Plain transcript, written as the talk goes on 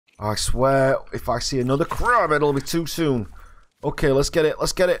I swear, if I see another crab, it'll be too soon. Okay, let's get it.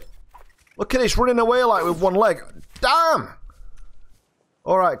 Let's get it. Look at this, running away like with one leg. Damn!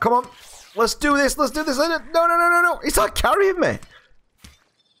 Alright, come on. Let's do this. Let's do this. No, no, no, no, no. He's not carrying me.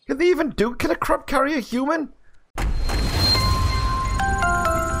 Can they even do... Can a crab carry a human?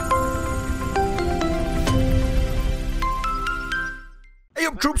 Hey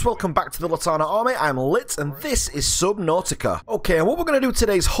up troops, welcome back to the Litanah Army. I'm Lit and this is Subnautica. Okay, and what we're going to do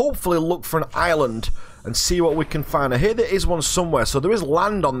today is hopefully look for an island and see what we can find. I hear there is one somewhere, so there is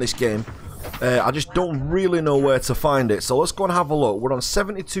land on this game. I just don't really know where to find it, so let's go and have a look. We're on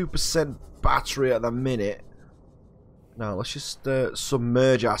 72% battery at the minute. Now, let's just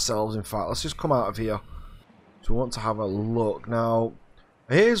submerge ourselves, in fact. Let's just come out of here. So we want to have a look. Now,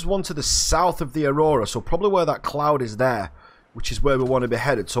 here's one to the south of the Aurora, so probably where that cloud is there, which is where we want to be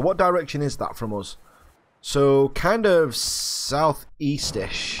headed. So what direction is that from us? So kind of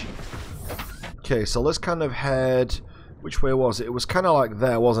southeast-ish. Okay, so let's kind of head... Which way was it? It was kind of like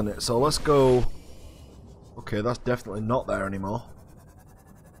there, wasn't it? So let's go... Okay, that's definitely not there anymore.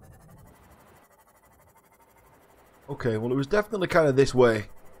 Okay, well it was definitely kind of this way.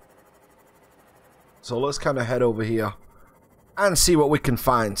 So let's kind of head over here and see what we can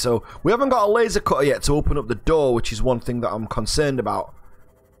find. So we haven't got a laser cutter yet to open up the door, which is one thing that I'm concerned about.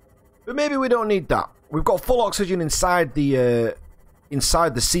 But maybe we don't need that. We've got full oxygen inside the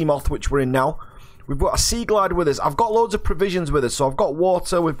Seamoth, which we're in now. We've got a sea glide with us. I've got loads of provisions with us. So I've got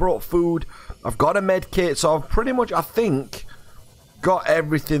water, we've brought food, I've got a med kit. So I've pretty much, I think, got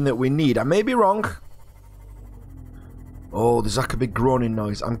everything that we need. I may be wrong. Oh, there's like a big groaning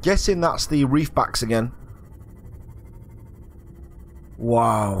noise. I'm guessing that's the reefbacks again.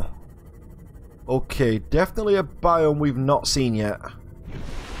 Wow. Okay, definitely a biome we've not seen yet.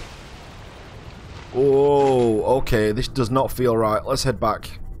 Oh, okay, this does not feel right. Let's head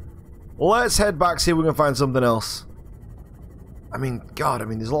back. Let's head back, see if we can find something else. I mean, God,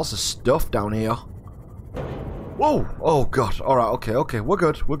 there's lots of stuff down here. Whoa! Oh, God. Alright, okay, okay. We're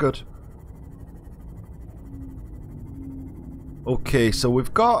good, we're good. Okay, so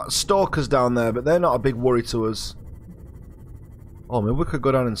we've got stalkers down there, but they're not a big worry to us. Oh, maybe we could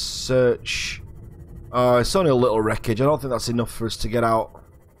go down and search. It's only a little wreckage. I don't think that's enough for us to get out.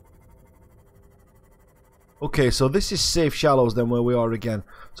 Okay, so this is safe shallows then where we are again.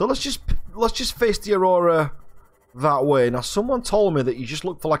 So let's just face the Aurora that way. Now, someone told me that you just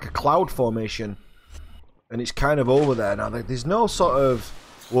look for like a cloud formation, and it's kind of over there. Now, there's no sort of...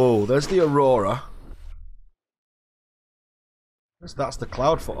 Whoa, there's the Aurora. That's the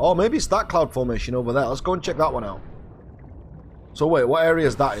cloud for... Oh, maybe it's that cloud formation over there. Let's go and check that one out. So wait, what area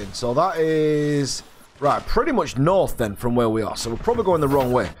is that in? So that is... Right, pretty much north then from where we are. So we're probably going the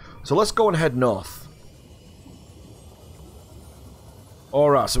wrong way. So let's go and head north.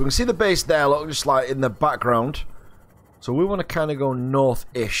 Alright, so we can see the base there, look, just like in the background. So we want to kind of go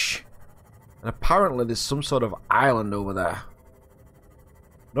north-ish. And apparently there's some sort of island over there.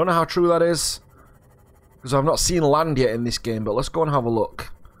 Don't know how true that is, because I've not seen land yet in this game, but let's go and have a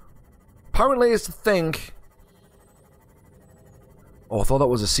look. Apparently it's the thing. Oh, I thought that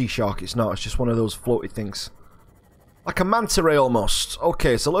was a sea shark. It's not, it's just one of those floaty things. Like a manta ray almost.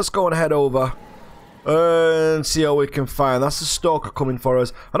 Okay, so let's go and head over. And see how we can find. That's a stalker coming for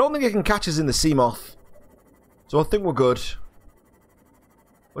us. I don't think it can catch us in the Seamoth, so I think we're good.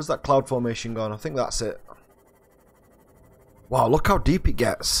 Where's that cloud formation gone? I think that's it. Wow, look how deep it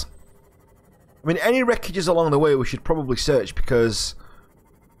gets. I mean, any wreckages along the way we should probably search, because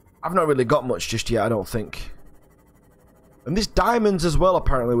I've not really got much just yet, I don't think. And there's diamonds as well,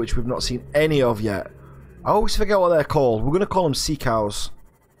 apparently, which we've not seen any of yet. I always forget what they're called. We're going to call them sea cows.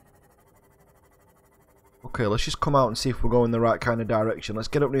 Okay, let's just come out and see if we're going the right kind of direction. Let's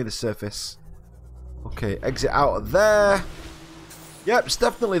get up near the surface. Okay, exit out of there. Yep, it's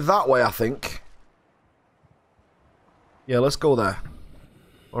definitely that way, I think. Yeah, let's go there.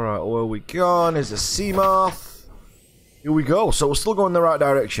 Alright, where are we gone? Is a Seamoth. Here we go. So we're still going the right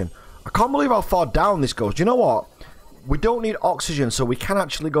direction. I can't believe how far down this goes. Do you know what? We don't need oxygen, so we can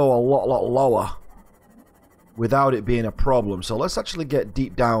actually go a lot lower without it being a problem. So let's actually get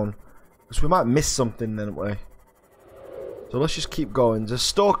deep down, because we might miss something then, way. So let's just keep going. There's a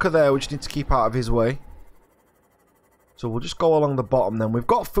stalker there, we just need to keep out of his way. So we'll just go along the bottom then. We've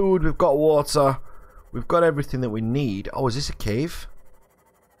got food, we've got water, we've got everything that we need. Oh, is this a cave?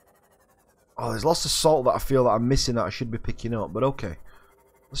 Oh, there's lots of salt that I feel that I'm missing that I should be picking up, but okay.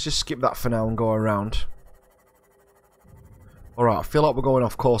 Let's just skip that for now and go around. Alright, I feel like we're going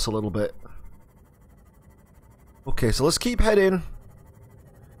off course a little bit. Okay, so let's keep heading.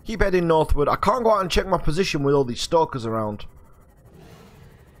 Keep heading northward. I can't go out and check my position with all these stalkers around.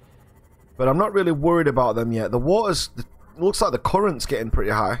 But I'm not really worried about them yet. The water's... It looks like the current's getting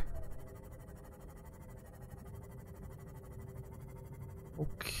pretty high.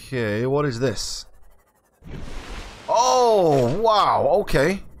 Okay, what is this? Oh, wow,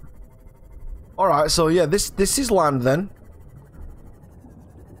 okay. Alright, so yeah, this is land then.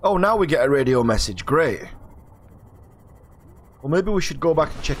 Oh, now we get a radio message. Great. Well, maybe we should go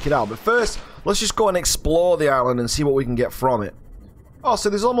back and check it out. But first, let's just go and explore the island and see what we can get from it. Oh,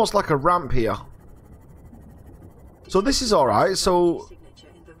 so there's almost like a ramp here. So this is alright, so...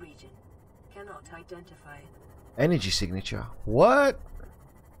 Energy signature. What?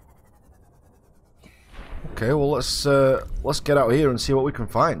 Okay, well let's get out here and see what we can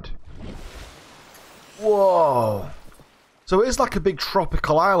find. Whoa. So it is like a big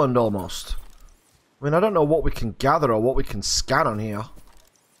tropical island almost. I mean, I don't know what we can gather or what we can scan on here.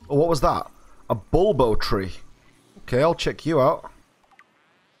 Oh, what was that? A bulbo tree. Okay, I'll check you out.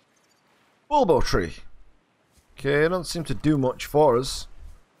 Bulbo tree. Okay, it doesn't seem to do much for us.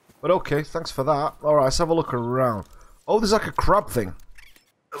 But okay, thanks for that. Alright, let's have a look around. Oh, there's like a crab thing.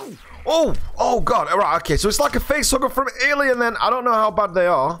 Oh! Oh god, alright, okay, so it's like a facehugger from Alien then. I don't know how bad they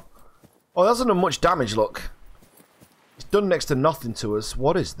are. Oh, that hasn't done much damage, look. It's done next to nothing to us.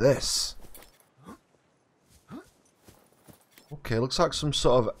 What is this? Okay, looks like some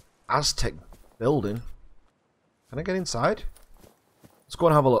sort of Aztec building. Can I get inside? Let's go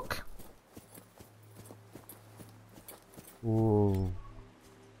and have a look. Whoa.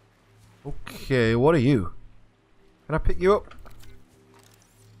 Okay, what are you? Can I pick you up?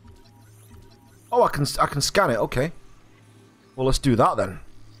 Oh, I can scan it. Okay. Well, let's do that then.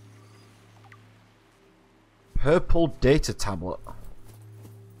 Purple data tablet.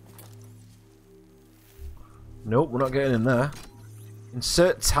 Nope, we're not getting in there.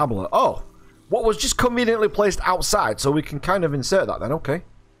 Insert tablet. Oh, what was just conveniently placed outside, so we can kind of insert that then. Okay.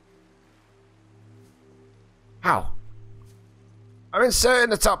 How? I'm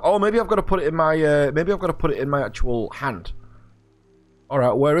inserting the tab. Oh, maybe I've got to put it in my. Maybe I've got to put it in my actual hand. All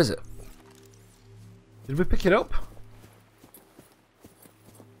right, where is it? Did we pick it up?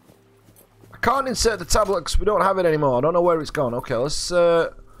 I can't insert the tablet because we don't have it anymore. I don't know where it's gone. Okay, let's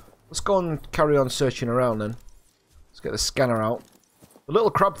go and carry on searching around then. Let's get the scanner out. The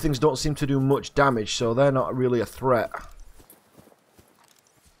little crab things don't seem to do much damage, so they're not really a threat.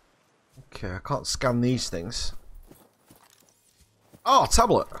 Okay, I can't scan these things. Oh,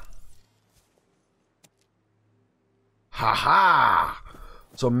 tablet. Haha.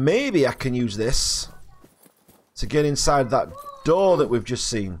 So maybe I can use this to get inside that door that we've just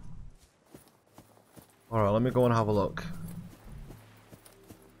seen. Alright, let me go and have a look.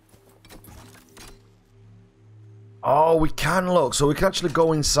 Oh, we can look. So we can actually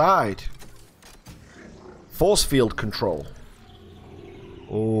go inside. Force field control.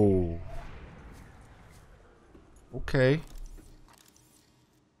 Oh. Okay.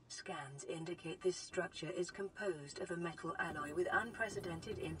 Scans indicate this structure is composed of a metal alloy with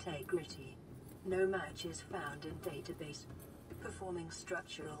unprecedented integrity. No match is found in database. Performing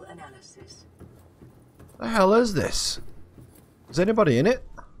structural analysis. The hell is this? Is anybody in it?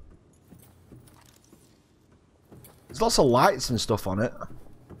 There's lots of lights and stuff on it.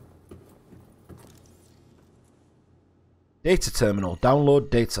 Data terminal. Download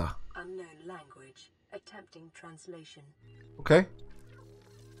data. Unknown language. Attempting translation. Okay.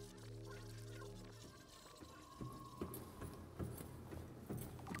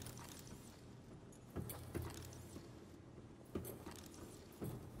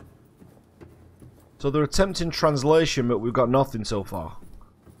 So they're attempting translation, but we've got nothing so far.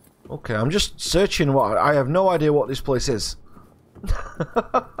 Okay, I'm just searching what... I have no idea what this place is.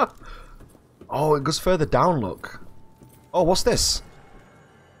 Oh, it goes further down, look. Oh, what's this?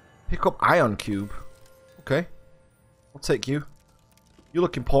 Pick up ion cube. Okay. I'll take you. You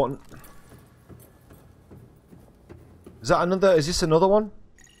look important. Is that another... Is this another one?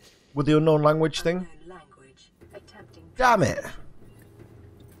 With the unknown language thing? Damn it!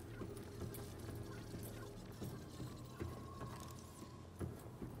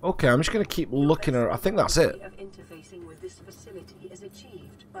 Okay, I'm just going to keep looking at... I think that's it. Of interfacing with this facility is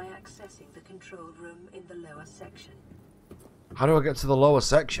achieved by accessing the control room in the lower section. How do I get to the lower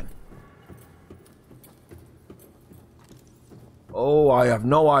section? Oh, I have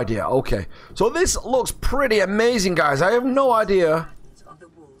no idea. Okay. So this looks pretty amazing, guys. I have no idea. On the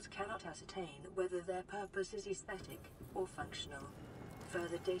walls cannot ascertain whether their purpose is aesthetic or functional.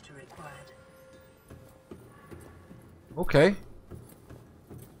 Further data required. Okay.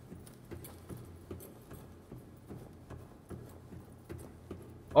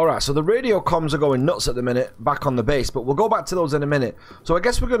 Alright, so the radio comms are going nuts at the minute, back on the base, but we'll go back to those in a minute. So I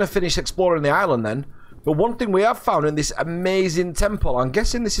guess we're going to finish exploring the island then. But one thing we have found in this amazing temple, I'm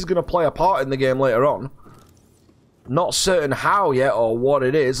guessing this is going to play a part in the game later on. Not certain how yet or what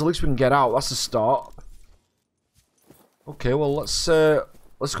it is, at least we can get out, that's a start. Okay, well let's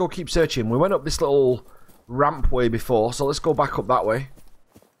go keep searching. We went up this little ramp way before, so let's go back up that way.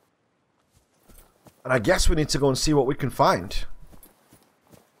 And I guess we need to go and see what we can find.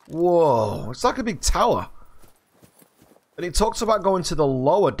 Whoa, it's like a big tower. And it talks about going to the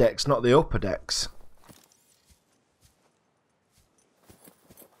lower decks, not the upper decks.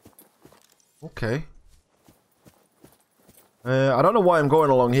 Okay. I don't know why I'm going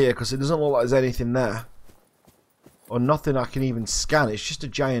along here, because it doesn't look like there's anything there. Or nothing I can even scan. It's just a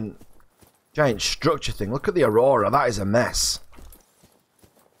giant structure thing. Look at the aurora, that is a mess.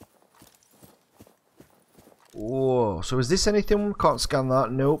 Whoa, so is this anything? Can't scan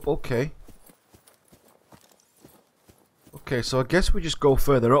that. Nope, okay. Okay, so I guess we just go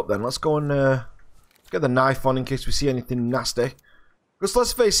further up then. Let's go and get the knife on in case we see anything nasty. Because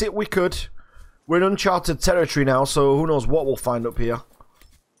let's face it, we could. We're in uncharted territory now, so who knows what we'll find up here.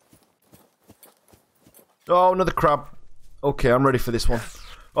 Oh, another crab. Okay, I'm ready for this one.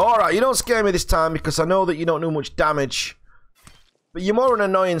 Alright, you don't scare me this time because I know that you don't do much damage. But you're more an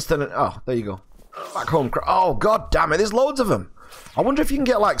annoyance than an... Oh, there you go. Back home. Oh, god damn it. There's loads of them. I wonder if you can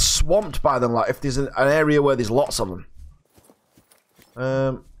get, like, swamped by them, like, if there's an area where there's lots of them.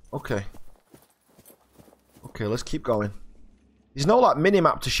 Okay. Okay, let's keep going. There's no, like,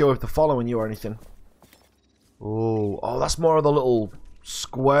 mini-map to show if they're following you or anything. Oh, that's more of the little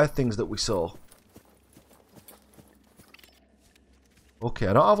square things that we saw. Okay,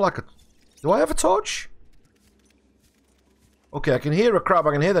 I don't have, like, a... Do I have a torch? Okay, I can hear a crab.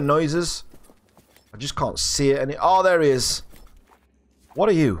 I can hear the noises. I just can't see it. Oh, there he is. What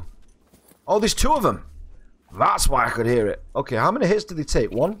are you? Oh, there's two of them. That's why I could hear it. Okay, how many hits did he take?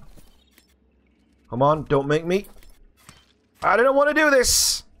 One? Come on, don't make me. I didn't want to do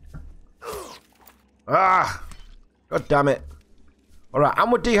this. Ah. God damn it. Alright,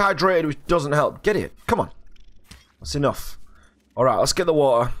 and we're dehydrated, which doesn't help. Get it. Come on. That's enough. Alright, let's get the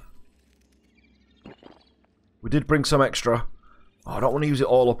water. We did bring some extra. Oh, I don't want to use it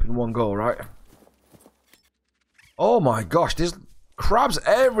all up in one go, right? Oh my gosh, there's crabs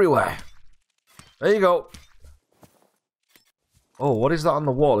everywhere. There you go. Oh, what is that on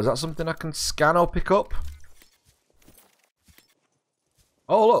the wall? Is that something I can scan or pick up?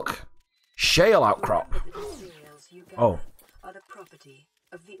 Oh, look. Shale outcrop. Oh.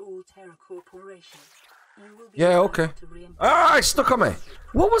 Yeah, okay. Ah, it's stuck on me.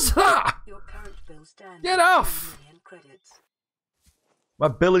 What was that? Get off. My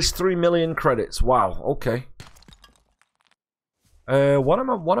bill is 3 million credits. Wow, okay. What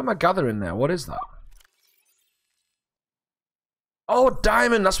am I gathering there? What is that? Oh,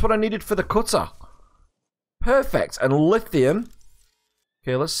 diamond. That's what I needed for the cutter. Perfect. And lithium.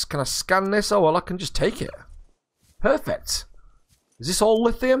 Okay, can I scan this? Oh, well, I can just take it. Perfect. Is this all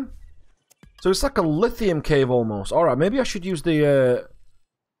lithium? So it's like a lithium cave almost. Alright, maybe I should use the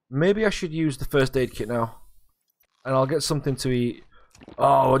first aid kit now. And I'll get something to eat.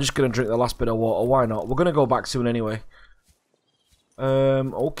 Oh, we're just going to drink the last bit of water. Why not? We're going to go back soon anyway.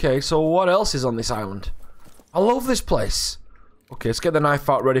 Okay, so what else is on this island? I love this place. Okay, let's get the knife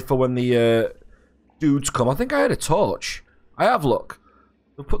out ready for when the dudes come. I think I had a torch. I have, look.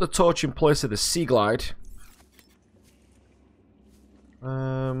 We'll put the torch in place of the sea glide.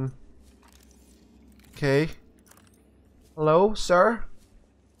 Okay. Hello, sir?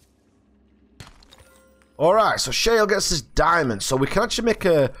 Alright, so Shale gets this diamond. So we can actually make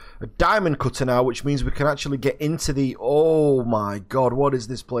a diamond cutter now, which means we can actually get into the... Oh my god, what is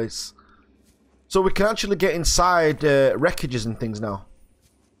this place? So we can actually get inside wreckages and things now.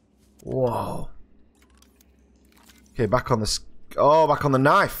 Whoa. Okay, back on the... Oh, back on the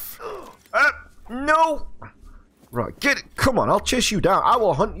knife. No! Right, get it. Come on, I'll chase you down. I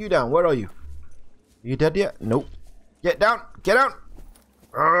will hunt you down. Where are you? Are you dead yet? Nope. Get down. Get down.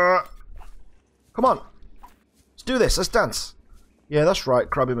 Come on. Let's do this. Let's dance. Yeah, that's right,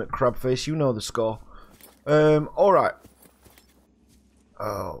 Krabby McCrabface. You know the score. Alright.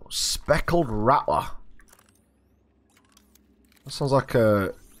 Oh, speckled rattler. That sounds like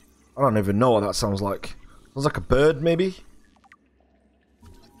a... I don't even know what that sounds like. Sounds like a bird, maybe?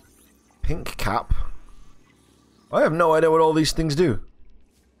 Pink cap. I have no idea what all these things do.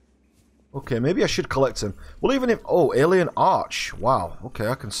 Okay, maybe I should collect them. Well, even if... Oh, alien arch. Wow. Okay,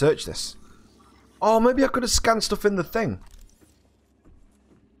 I can search this. Oh, maybe I could have scanned stuff in the thing.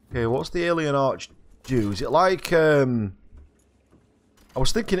 Okay, what's the alien arch do? Is it like... I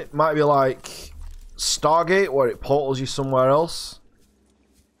was thinking it might be like Stargate, where it portals you somewhere else.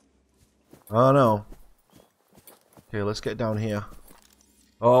 I don't know. Okay, let's get down here.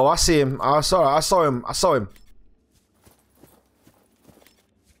 Oh, I see him. I saw him.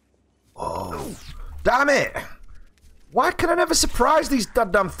 Oh, damn it! Why can I never surprise these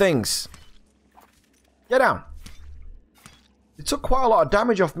goddamn things? Get down. It took quite a lot of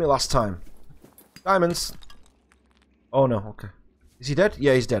damage off me last time. Diamonds. Oh no, okay. Is he dead?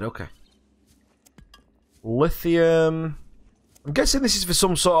 Yeah, he's dead, okay. Lithium. I'm guessing this is for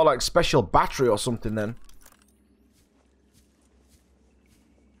some sort of like special battery or something then.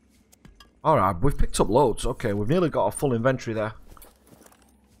 Alright, we've picked up loads. Okay, we've nearly got a full inventory there.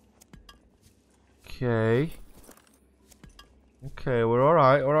 Okay. Okay, we're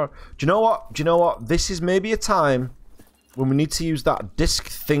alright, alright. Do you know what? Do you know what? This is maybe a time when we need to use that disc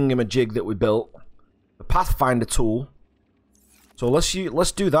thingamajig that we built. The Pathfinder tool. So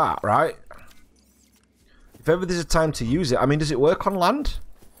let's do that, right? If ever there's a time to use it. I mean, does it work on land?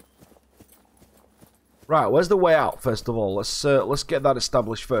 Right, where's the way out, first of all? Let's get that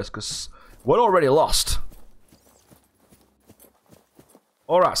established first, because we're already lost.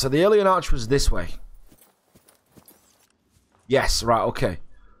 Alright, so the alien arch was this way. Yes, right, okay.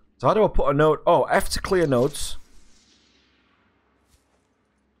 So how do I put a node? Oh, F to clear nodes.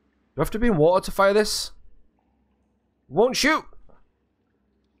 Do I have to be in water to fire this? Won't shoot.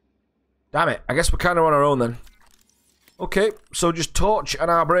 Damn it. I guess we're kind of on our own then. Okay, so just torch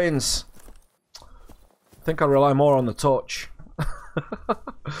and our brains. I think I'll rely more on the torch.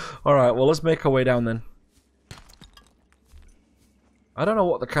 Alright, well, let's make our way down then. I don't know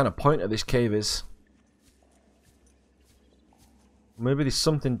what the kind of point of this cave is. Maybe there's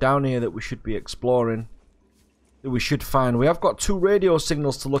something down here that we should be exploring. That we should find. We have got 2 radio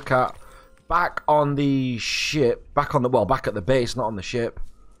signals to look at. Back on the ship. Back on the, well, back at the base, not on the ship.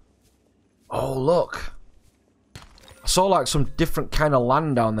 Oh, look. I saw like some different kind of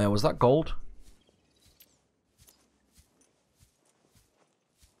land down there. Was that gold?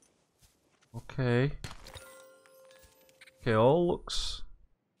 Okay. Okay, all looks...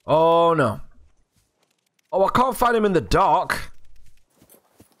 Oh, no. Oh, I can't find him in the dark.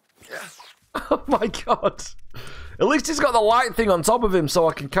 Oh my god. At least he's got the light thing on top of him so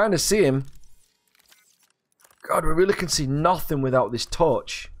I can kind of see him. God, we really can see nothing without this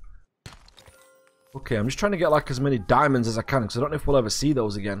torch. Okay, I'm just trying to get like as many diamonds as I can because I don't know if we'll ever see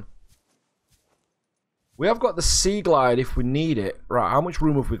those again. We have got the sea glide if we need it. Right, how much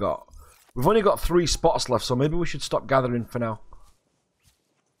room have we got? We've only got 3 spots left, so maybe we should stop gathering for now.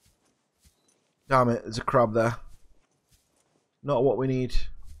 Damn it, there's a crab there. Not what we need.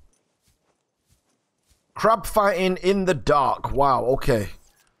 Crab fighting in the dark. Wow, okay.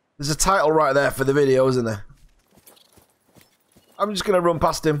 There's a title right there for the video, isn't there? I'm just going to run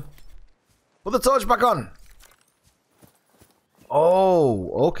past him. Put the torch back on.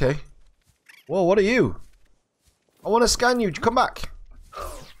 Oh, okay. Whoa, what are you? I want to scan you. Come back.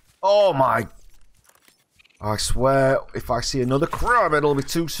 Oh, my. I swear, if I see another crab, it'll be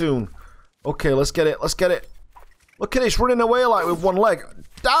too soon. Okay, let's get it. Let's get it. Look at it. It's running away like with one leg.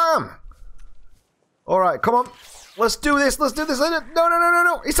 Damn. Alright, come on. Let's do this. Let's do this. No, no, no, no,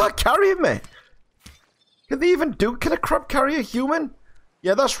 no. He's not carrying me. Can they even do... Can a crab carry a human?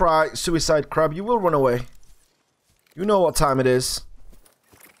 Yeah, that's right. Suicide crab. You will run away. You know what time it is.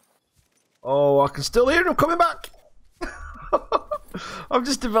 Oh, I can still hear him coming back. I'm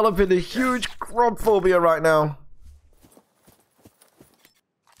just developing a huge crab phobia right now.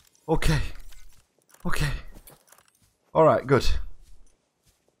 Okay. Okay. Alright, good.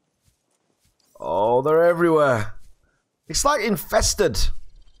 Oh, they're everywhere. It's like infested.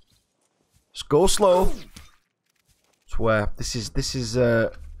 Just go slow. Swear, this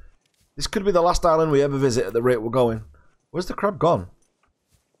could be the last island we ever visit at the rate we're going. Where's the crab gone?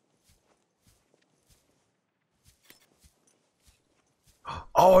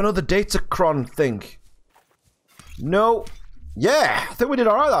 Oh, another Datacron thing. No. Yeah, I think we did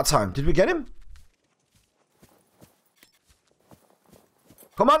alright that time. Did we get him?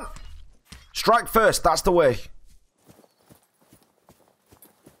 Come on. Strike first, that's the way.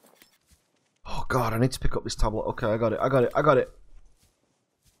 Oh god, I need to pick up this tablet. Okay, I got it, I got it, I got it.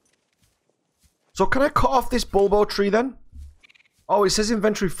 So can I cut off this bulbo tree then? Oh, it says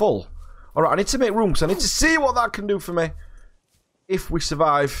inventory full. Alright, I need to make room because I need to see what that can do for me. If we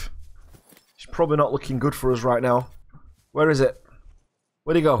survive. It's probably not looking good for us right now. Where is it?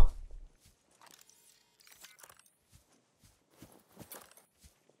 Where'd he go?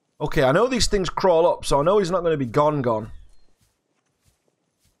 Okay, I know these things crawl up, so I know he's not going to be gone.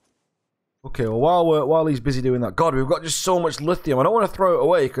 Okay, well, while he's busy doing that... God, we've got just so much lithium. I don't want to throw it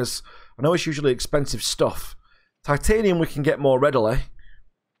away, because I know it's usually expensive stuff. Titanium we can get more readily.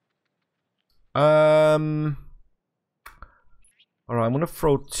 Alright, I'm going to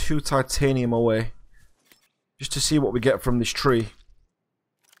throw 2 titanium away. Just to see what we get from this tree.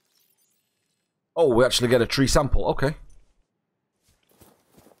 Oh, we actually get a tree sample. Okay.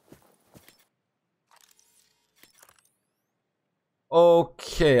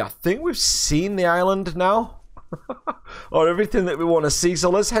 Okay, I think we've seen the island now. Or everything that we want to see. So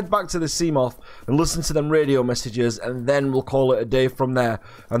let's head back to the Seamoth and listen to them radio messages, and then we'll call it a day from there.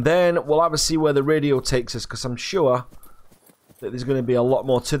 And then we'll have a see where the radio takes us, because I'm sure that there's going to be a lot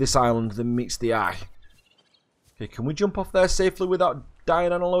more to this island than meets the eye. Okay, can we jump off there safely without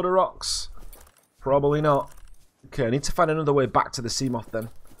dying on a load of rocks? Probably not. Okay, I need to find another way back to the Seamoth then.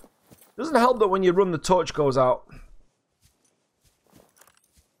 Doesn't help that when you run the torch goes out.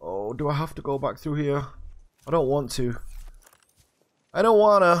 Oh, do I have to go back through here? I don't want to. I don't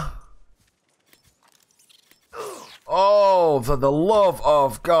wanna. Oh, for the love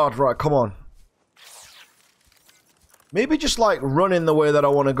of God. Right, come on. Maybe just like running the way that I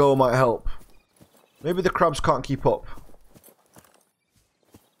want to go might help. Maybe the crabs can't keep up.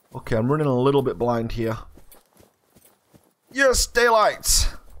 Okay, I'm running a little bit blind here. Yes,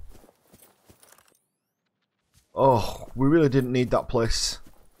 daylight! Oh, we really didn't need that place.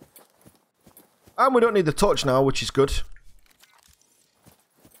 And we don't need the torch now, which is good.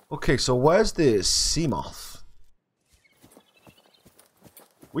 Okay, so where's this Seamoth?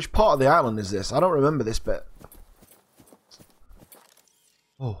 Which part of the island is this? I don't remember this bit.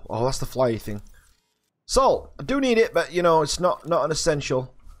 Oh, that's the flyy thing. Salt! I do need it, but, you know, it's not an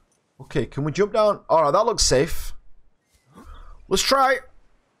essential. Okay, can we jump down? Alright, that looks safe. Let's try.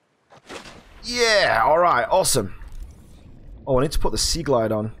 Yeah, alright, awesome. Oh, I need to put the sea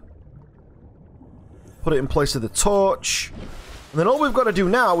glide on. Put it in place of the torch. And then all we've got to do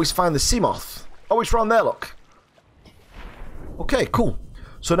now is find the Seamoth. Oh, it's around there, look. Okay, cool.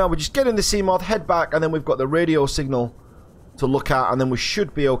 So now we just get in the Seamoth, head back, and then we've got the radio signal to look at, and then we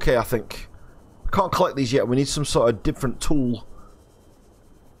should be okay, I think. We can't collect these yet. We need some sort of different tool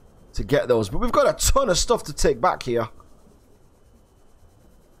to get those. But we've got a ton of stuff to take back here.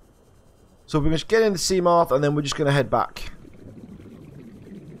 So we're just get in the Seamoth, and then we're just going to head back.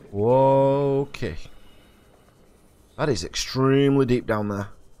 Okay. That is extremely deep down there.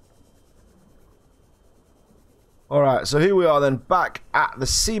 Alright, so here we are then, back at the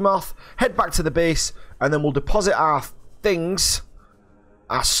Seamoth. Head back to the base, and then we'll deposit our things,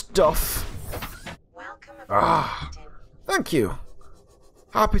 our stuff. Welcome, thank you.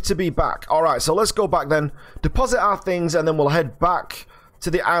 Happy to be back. Alright, so let's go back then, deposit our things, and then we'll head back to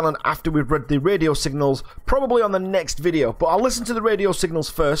the island after we've read the radio signals, probably on the next video. But I'll listen to the radio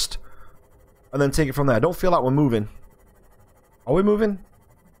signals first, and then take it from there. I don't feel like we're moving. Are we moving?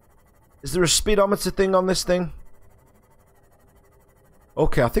 Is there a speedometer thing on this thing?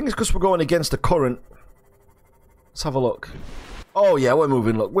 Okay, I think it's because we're going against the current. Let's have a look. Oh yeah, we're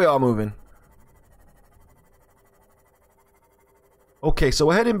moving, look. We are moving. Okay, so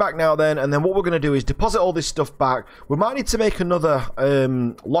we're heading back now then, and then what we're going to do is deposit all this stuff back. We might need to make another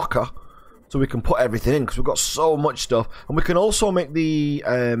locker so we can put everything in, because we've got so much stuff. And we can also make the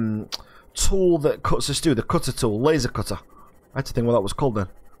tool that cuts us through, the cutter tool, laser cutter. I had to think what that was called then.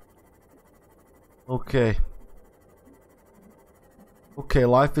 Okay. Okay,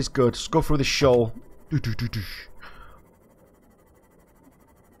 life is good. Let's go through the shoal.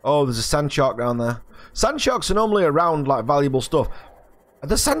 Oh, there's a sand shark down there. Sand sharks are normally around like valuable stuff. Are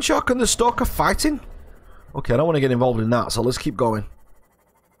the sand shark and the stalker fighting? Okay, I don't want to get involved in that, so let's keep going.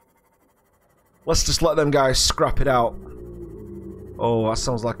 Let's just let them guys scrap it out. Oh, that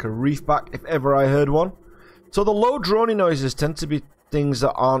sounds like a reef back if ever I heard one. So the low droning noises tend to be things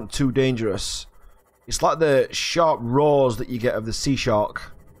that aren't too dangerous. It's like the sharp roars that you get of the sea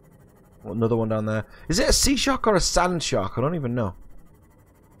shark. Oh, another one down there. Is it a sea shark or a sand shark? I don't even know.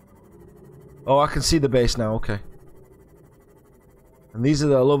 Oh, I can see the base now. Okay. And these are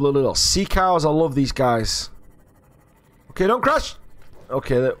the lovely little sea cows. I love these guys. Okay, don't crash.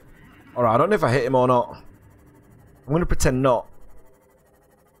 Okay. Alright, I don't know if I hit him or not. I'm going to pretend not.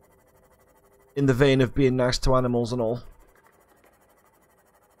 In the vein of being nice to animals and all.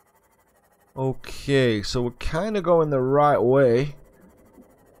 Okay, so we're kind of going the right way.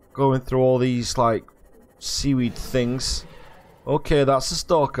 Going through all these, like, seaweed things. Okay, that's a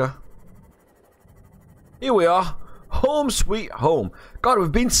stalker. Here we are. Home sweet home. God, we've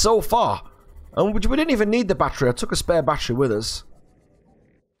been so far. And we didn't even need the battery. I took a spare battery with us.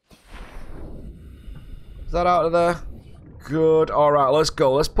 Is that out of there? good. Alright, let's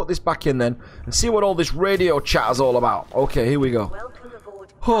go. Let's put this back in then and see what all this radio chat is all about. Okay, here we go. Welcome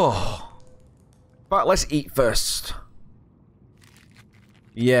aboard. Oh. But let's eat first.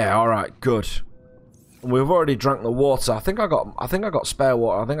 Yeah, alright, good. We've already drank the water. I think I got spare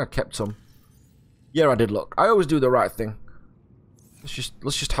water. I think I kept some. Yeah, I did, look. I always do the right thing.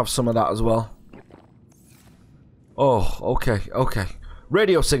 Let's just have some of that as well. Oh, okay, okay.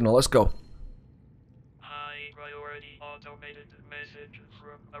 Radio signal, let's go. High priority automated message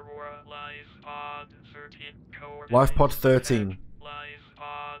from Aurora Live Pod 13. Live Pod 13. Live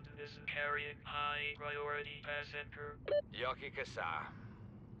Pod is carrying high priority passenger. Yoki Kasa.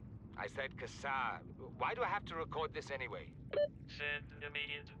 I said Kasa. Why do I have to record this anyway? Send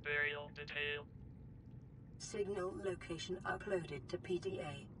immediate burial detail. Signal location uploaded to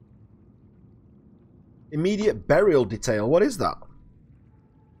PDA. Immediate burial detail. What is that?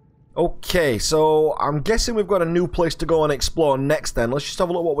 Okay, so I'm guessing we've got a new place to go and explore next then. Let's just have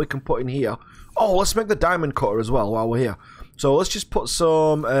a look what we can put in here. Oh, let's make the diamond cutter as well while we're here. So let's just put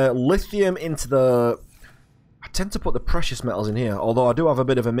some lithium into the... I tend to put the precious metals in here, although I do have a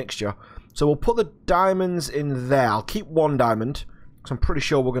bit of a mixture. So we'll put the diamonds in there. I'll keep one diamond, because I'm pretty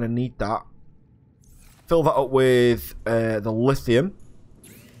sure we're going to need that. Fill that up with the lithium,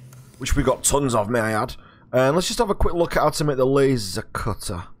 which we got tons of, may I add. And let's just have a quick look at how to make the laser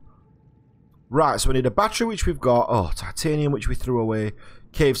cutter. Right, so we need a battery, which we've got. Oh, titanium, which we threw away.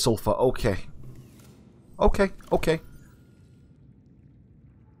 Cave sulfur, okay. Okay, okay.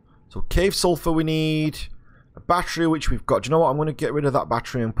 So cave sulfur we need. A battery, which we've got. Do you know what? I'm going to get rid of that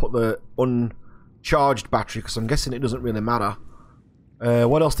battery and put the uncharged battery, because I'm guessing it doesn't really matter.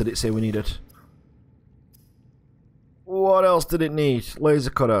 What else did it say we needed? What else did it need? Laser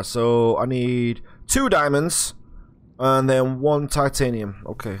cutter. So I need 2 diamonds and then 1 titanium.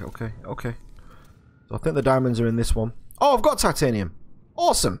 Okay, okay, okay. So I think the diamonds are in this one. Oh, I've got titanium.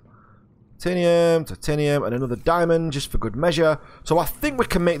 Awesome. Titanium, titanium, and another diamond just for good measure. So I think we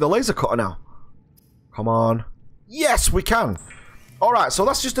can make the laser cutter now. Come on. Yes, we can. Alright, so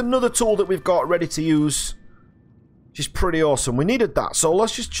that's just another tool that we've got ready to use. Which is pretty awesome. We needed that. So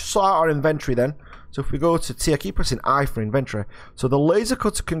let's just sort out our inventory then. So if we go to T, I keep pressing I for inventory. So the laser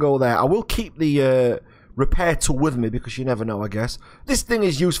cutter can go there. I will keep the repair tool with me because you never know, I guess. This thing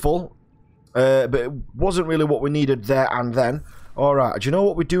is useful. But it wasn't really what we needed there and then. Alright, do you know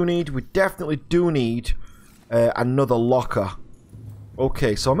what we do need? We definitely do need another locker.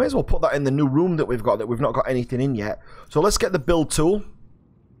 Okay, so I may as well put that in the new room that we've got that we've not got anything in yet. So let's get the build tool.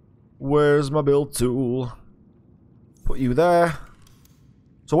 Where's my build tool? Put you there.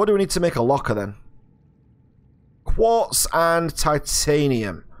 So what do we need to make a locker then? Quartz and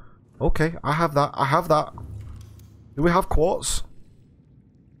titanium. Okay, I have that. I have that. Do we have quartz?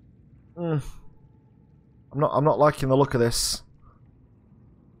 I'm not liking the look of this.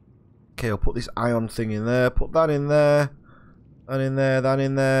 Okay, I'll put this ion thing in there. Put that in there. That in there. That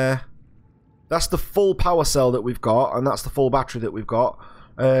in there. That's the full power cell that we've got, and that's the full battery that we've got.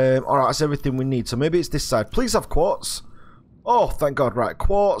 Alright, that's everything we need. So maybe it's this side. Please have quartz. Oh, thank God. Right,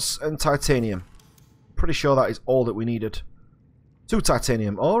 quartz and titanium. Pretty sure that is all that we needed. 2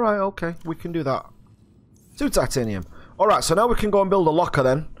 titanium. Alright, okay. We can do that. 2 titanium. Alright, so now we can go and build a locker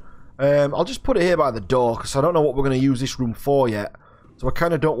then. I'll just put it here by the door, because I don't know what we're going to use this room for yet. So I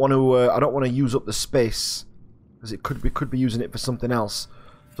kind of don't want to, I don't want to use up the space. Because we could be using it for something else.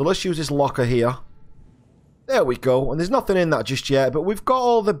 So let's use this locker here. There we go. And there's nothing in that just yet. But we've got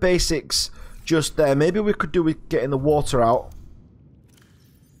all the basics just there. Maybe we could do with getting the water out.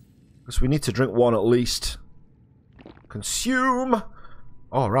 Because we need to drink 1 at least. Consume.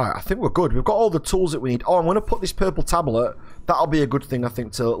 Alright, I think we're good. We've got all the tools that we need. Oh, I'm going to put this purple tablet. That'll be a good thing, I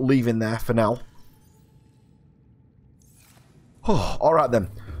think, to leave in there for now. Oh, alright then.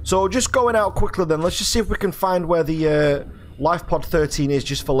 So just going out quickly then, let's just see if we can find where the Life Pod 13 is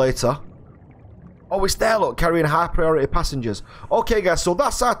just for later. Oh, it's there, look, carrying high priority passengers. Okay, guys, so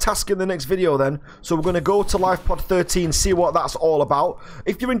that's our task in the next video then. So we're going to go to Life Pod 13, see what that's all about.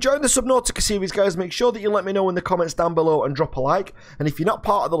 If you're enjoying the Subnautica series, guys, make sure that you let me know in the comments down below and drop a like. And if you're not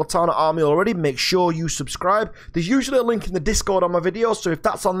part of the Litanah Army already, make sure you subscribe. There's usually a link in the Discord on my videos, so if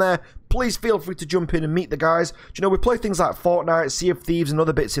that's on there, please feel free to jump in and meet the guys. Do you know, we play things like Fortnite, Sea of Thieves, and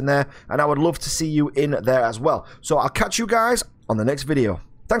other bits in there, and I would love to see you in there as well. So I'll catch you guys on the next video.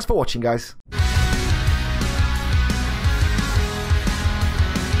 Thanks for watching, guys.